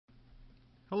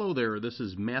Hello there, this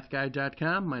is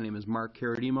MATHguide.com. My name is Mark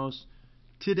Karadimos.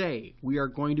 Today we are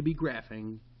going to be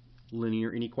graphing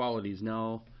linear inequalities.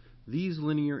 Now, these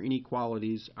linear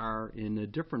inequalities are in a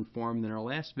different form than our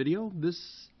last video.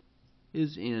 These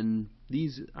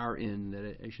are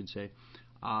in, I should say,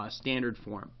 standard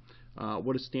form.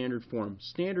 What is standard form?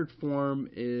 Standard form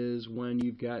is when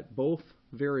you've got both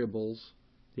variables,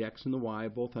 the x and the y,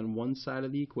 both on one side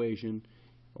of the equation,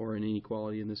 or an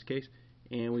inequality in this case,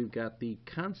 and we've got the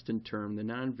constant term, the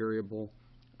non-variable,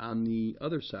 on the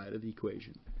other side of the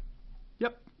equation.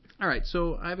 Yep. Alright,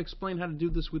 so I've explained how to do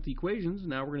this with equations.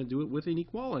 Now we're going to do it with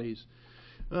inequalities.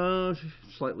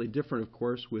 Slightly different, of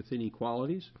course, with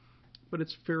inequalities, but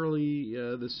it's fairly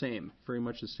the same, very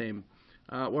much the same.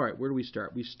 Alright, where do we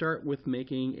start? We start with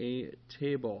making a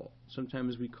table.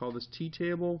 Sometimes we call this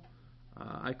t-table.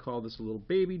 I call this a little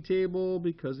baby table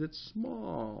because it's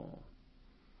small.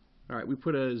 Alright, we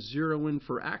put a 0 in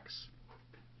for x,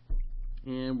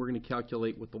 and we're going to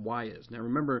calculate what the y is. Now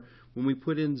remember, when we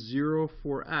put in 0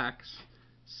 for x,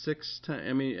 6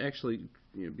 times,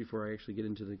 before I actually get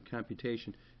into the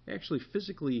computation, actually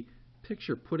physically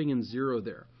picture putting in 0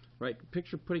 there. Right?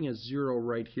 Picture putting a 0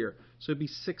 right here. So it'd be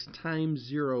 6 times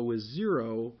 0 is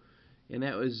 0, and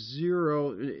that was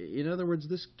 0. In other words,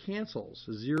 this cancels.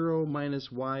 0 minus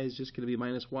y is just going to be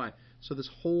minus y. So this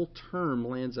whole term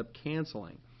lands up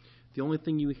canceling. The only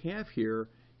thing you have here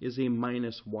is a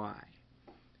minus y.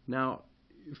 Now,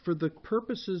 for the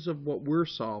purposes of what we're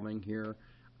solving here,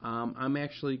 I'm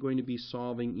actually going to be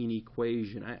solving an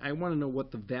equation. I want to know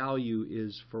what the value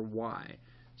is for y.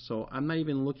 So I'm not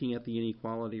even looking at the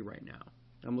inequality right now.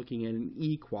 I'm looking at an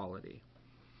equality.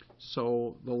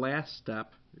 So the last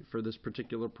step for this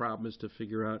particular problem is to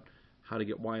figure out how to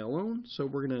get y alone. So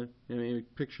we're going to,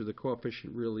 picture the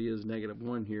coefficient really is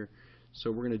 -1 here. So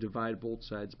we're going to divide both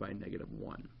sides by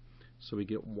 -1. So we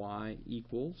get y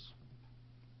equals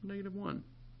 -1.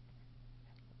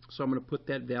 So I'm going to put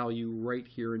that value right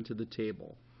here into the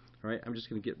table. All right, I'm just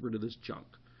going to get rid of this junk.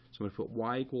 So I'm going to put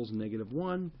y equals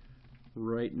 -1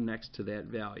 right next to that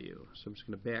value. So I'm just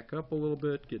going to back up a little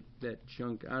bit, get that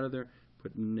junk out of there,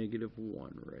 put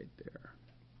 -1 right there.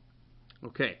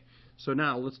 Okay, so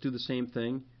now let's do the same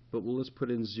thing, but let's put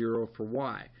in 0 for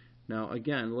y. Now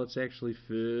again, let's actually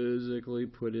physically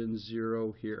put in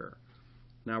 0 here.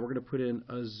 Now we're going to put in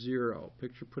a 0.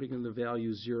 Picture putting in the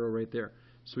value 0 right there.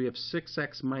 So we have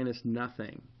 6x minus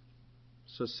nothing.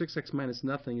 So 6x minus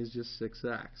nothing is just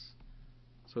 6x.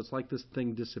 So it's like this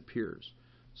thing disappears.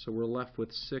 So we're left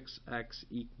with 6x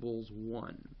equals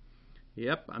 1.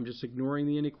 Yep, I'm just ignoring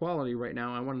the inequality right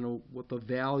now. I want to know what the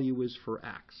value is for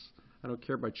x. I don't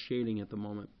care about shading at the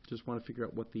moment. Just want to figure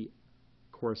out what the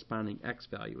corresponding x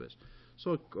value is.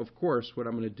 So of course what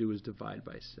I'm going to do is divide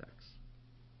by 6.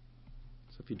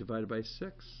 So if you divide by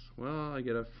 6, well, I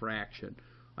get a fraction.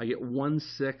 I get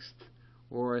 1/6,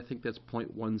 or I think that's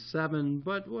 0.17,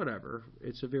 but whatever.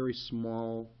 It's a very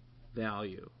small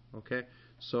value. Okay,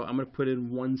 so I'm going to put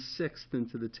in 1/6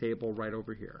 into the table right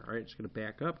over here. All right, just going to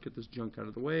back up, get this junk out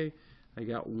of the way. I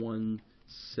got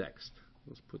 1/6.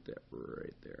 Let's put that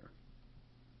right there.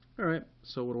 All right,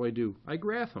 so what do? I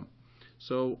graph them.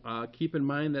 So keep in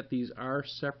mind that these are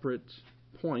separate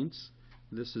points.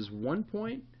 This is one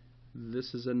point,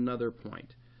 this is another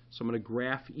point. So I'm going to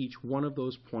graph each one of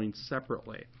those points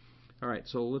separately. Alright,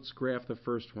 so let's graph the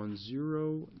first one.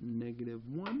 0,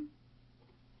 -1.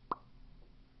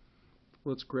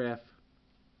 Let's graph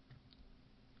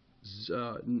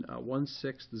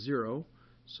 1/6, 0.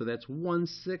 So that's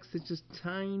 1/6. It's just a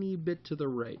tiny bit to the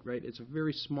right, right? It's a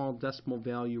very small decimal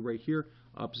value right here,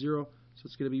 up 0. So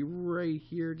it's going to be right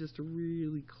here, just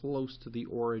really close to the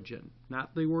origin.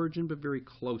 Not the origin, but very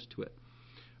close to it.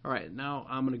 Alright, now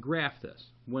I'm going to graph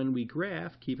this. When we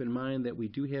graph, keep in mind that we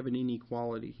do have an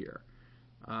inequality here.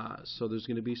 So there's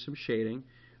going to be some shading.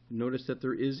 Notice that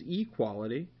there is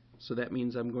equality, so that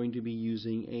means I'm going to be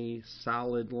using a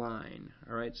solid line.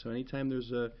 Alright, so anytime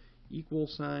there's a equal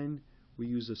sign, we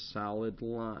use a solid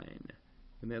line.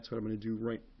 And that's what I'm going to do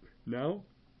right now.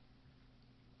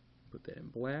 Put that in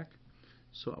black.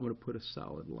 So I'm going to put a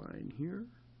solid line here.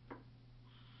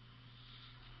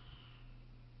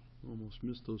 Almost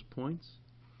missed those points.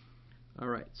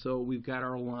 Alright, so we've got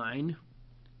our line.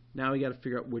 Now we got to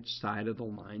figure out which side of the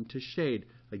line to shade.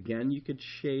 Again, you could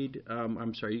shade,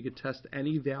 you could test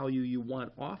any value you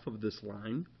want off of this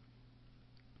line.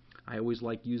 I always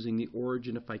like using the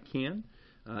origin if I can.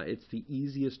 It's the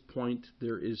easiest point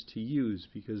there is to use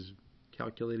because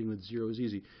calculating with 0 is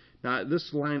easy. Now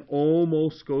this line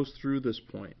almost goes through this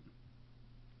point.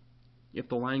 If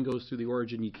the line goes through the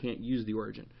origin, you can't use the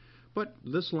origin. But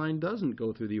this line doesn't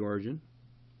go through the origin,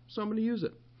 so I'm going to use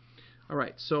it.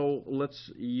 Alright, so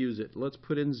let's use it. Let's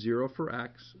put in 0 for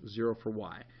x, 0 for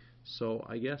y. So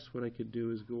I guess what I could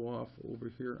do is go off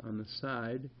over here on the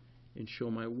side and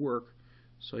show my work.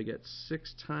 So I get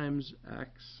 6 times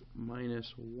x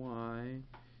minus y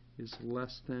is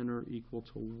less than or equal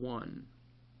to 1.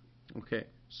 Okay,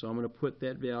 so I'm going to put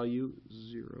that value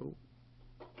 0,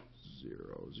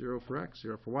 0, 0 for x,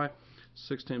 0 for y.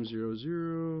 6 times 0,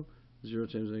 0. 0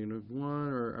 times negative 1,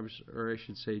 or I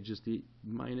should say just the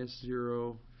minus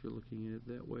 0, if you're looking at it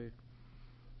that way.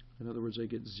 In other words, I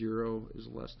get 0 is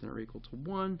less than or equal to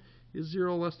 1. Is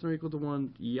 0 less than or equal to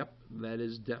 1? Yep, that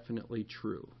is definitely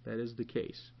true. That is the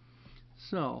case.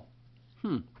 So,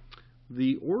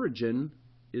 the origin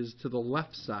is to the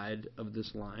left side of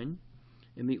this line,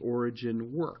 and the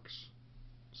origin works.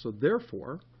 So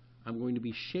therefore, I'm going to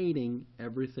be shading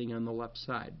everything on the left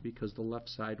side because the left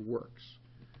side works.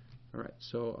 Alright,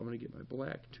 so I'm going to get my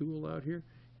black tool out here,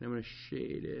 and I'm going to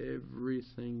shade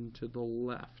everything to the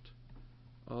left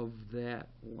of that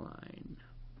line.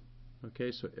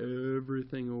 Okay, so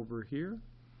everything over here,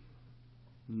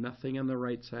 nothing on the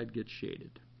right side gets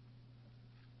shaded.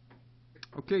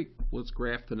 Okay, let's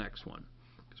graph the next one,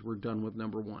 because we're done with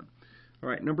number 1.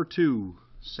 Alright, number 2,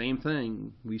 same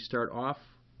thing. We start off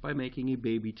by making a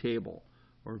baby table,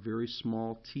 or a very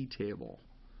small t-table.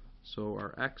 So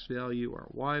our x value, our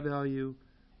y value,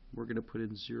 we're going to put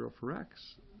in 0 for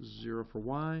x, 0 for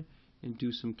y, and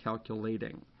do some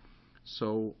calculating.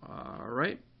 So,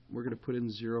 alright, we're going to put in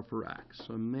 0 for x.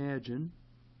 So imagine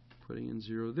putting in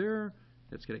 0 there.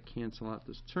 That's going to cancel out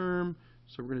this term.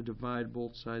 So we're going to divide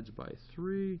both sides by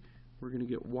 3. We're going to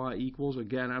get y equals.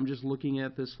 Again, I'm just looking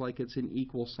at this like it's an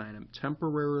equal sign. I'm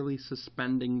temporarily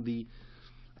suspending the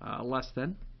less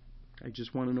than. I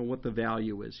just want to know what the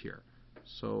value is here.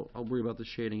 So I'll worry about the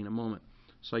shading in a moment.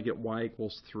 So I get y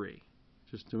equals 3.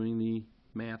 Just doing the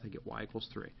math, I get y equals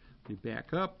 3. Let me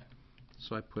back up.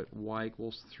 So I put y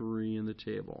equals 3 in the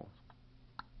table.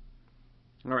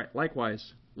 Alright,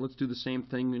 likewise, let's do the same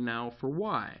thing now for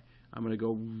y. I'm going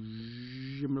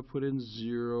to put in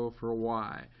 0 for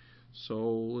y. So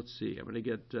let's see, I'm going to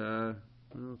get,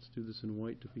 let's do this in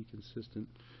white to be consistent.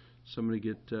 So I'm going to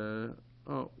get,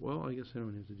 oh, well, I guess I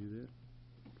don't have to do that.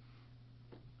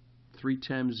 3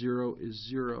 times 0 is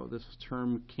 0. This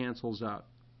term cancels out.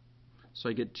 So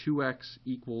I get 2x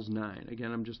equals 9.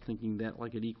 Again, I'm just thinking that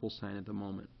like an equal sign at the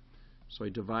moment. So I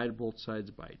divide both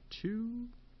sides by 2.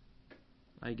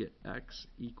 I get x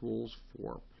equals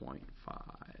 4.5.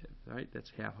 Right?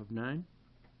 That's half of 9.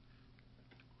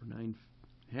 Or 9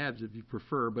 halves if you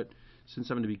prefer, but since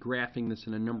I'm going to be graphing this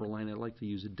in a number line, I'd like to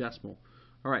use a decimal.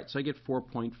 Alright, so I get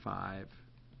 4.5.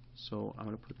 So I'm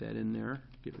going to put that in there.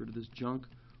 Get rid of this junk.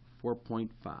 4.5.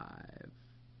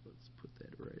 Let's put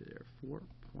that right there.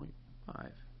 4.5.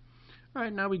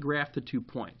 Alright, now we graph the 2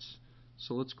 points.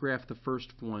 So let's graph the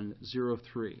first one, 0,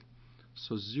 3.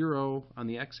 So 0 on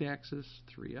the x-axis,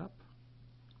 3 up.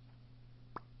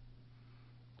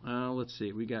 Let's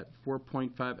see, we got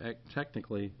 4.5.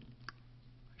 Technically,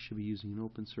 I should be using an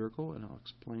open circle, and I'll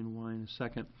explain why in a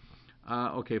second.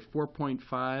 Okay,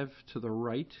 4.5 to the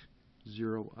right,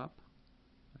 0 up.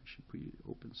 I should put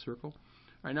open circle.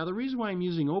 Alright, now the reason why I'm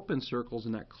using open circles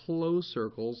and not closed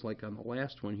circles, like on the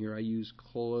last one here, I use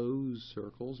closed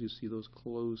circles. You see those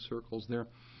closed circles there.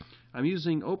 I'm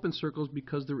using open circles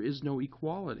because there is no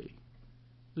equality.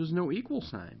 There's no equal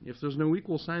sign. If there's no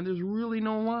equal sign, there's really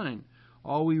no line.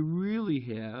 All we really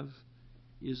have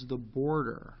is the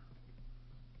border.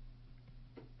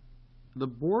 The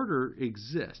border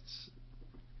exists.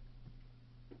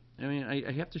 I mean,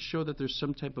 I have to show that there's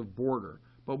some type of border.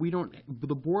 But we don't.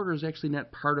 The border is actually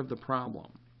not part of the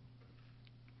problem.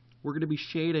 We're going to be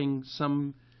shading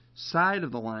some side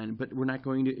of the line, but we're not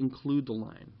going to include the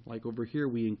line. Like over here,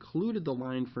 we included the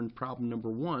line for problem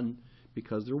number 1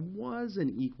 because there was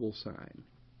an equal sign.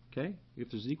 Okay?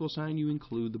 If there's an equal sign, you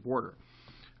include the border.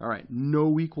 All right,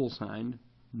 no equal sign,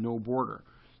 no border.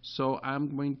 So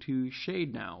I'm going to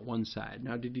shade now one side.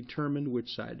 Now to determine which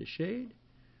side to shade,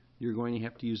 you're going to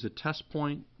have to use a test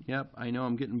point. Yep, I know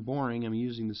I'm getting boring. I'm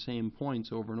using the same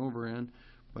points over and over again,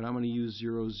 but I'm going to use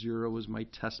 0, 0 as my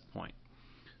test point.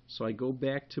 So I go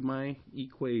back to my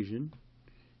equation,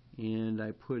 and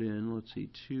I put in, let's see,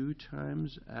 2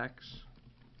 times x.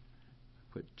 I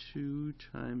put 2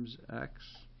 times x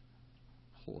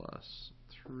plus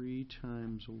 3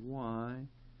 times y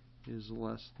is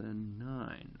less than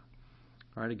 9.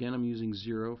 All right, again, I'm using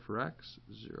 0 for x,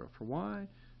 0 for y.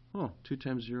 Oh, 2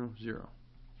 times 0, 0.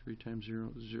 3 times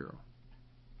 0, 0.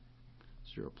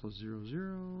 0 plus 0,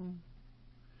 0.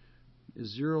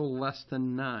 Is 0 less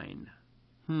than 9?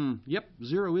 Yep,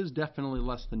 0 is definitely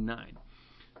less than 9.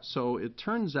 So it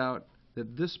turns out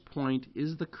that this point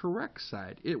is the correct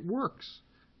side. It works.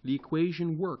 The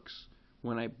equation works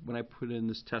when I put in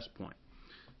this test point.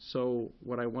 So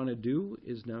what I want to do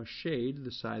is now shade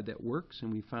the side that works,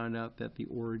 and we found out that the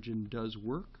origin does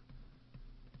work.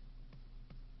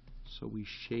 So we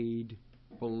shade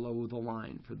below the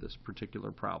line for this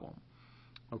particular problem.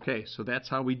 Okay, so that's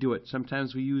how we do it.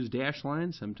 Sometimes we use dashed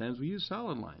lines, sometimes we use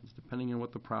solid lines, depending on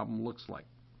what the problem looks like.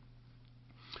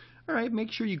 All right,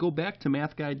 make sure you go back to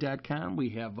MATHguide.com. We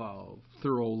have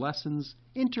thorough lessons,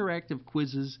 interactive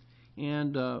quizzes,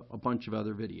 and a bunch of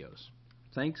other videos.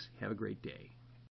 Thanks. Have a great day.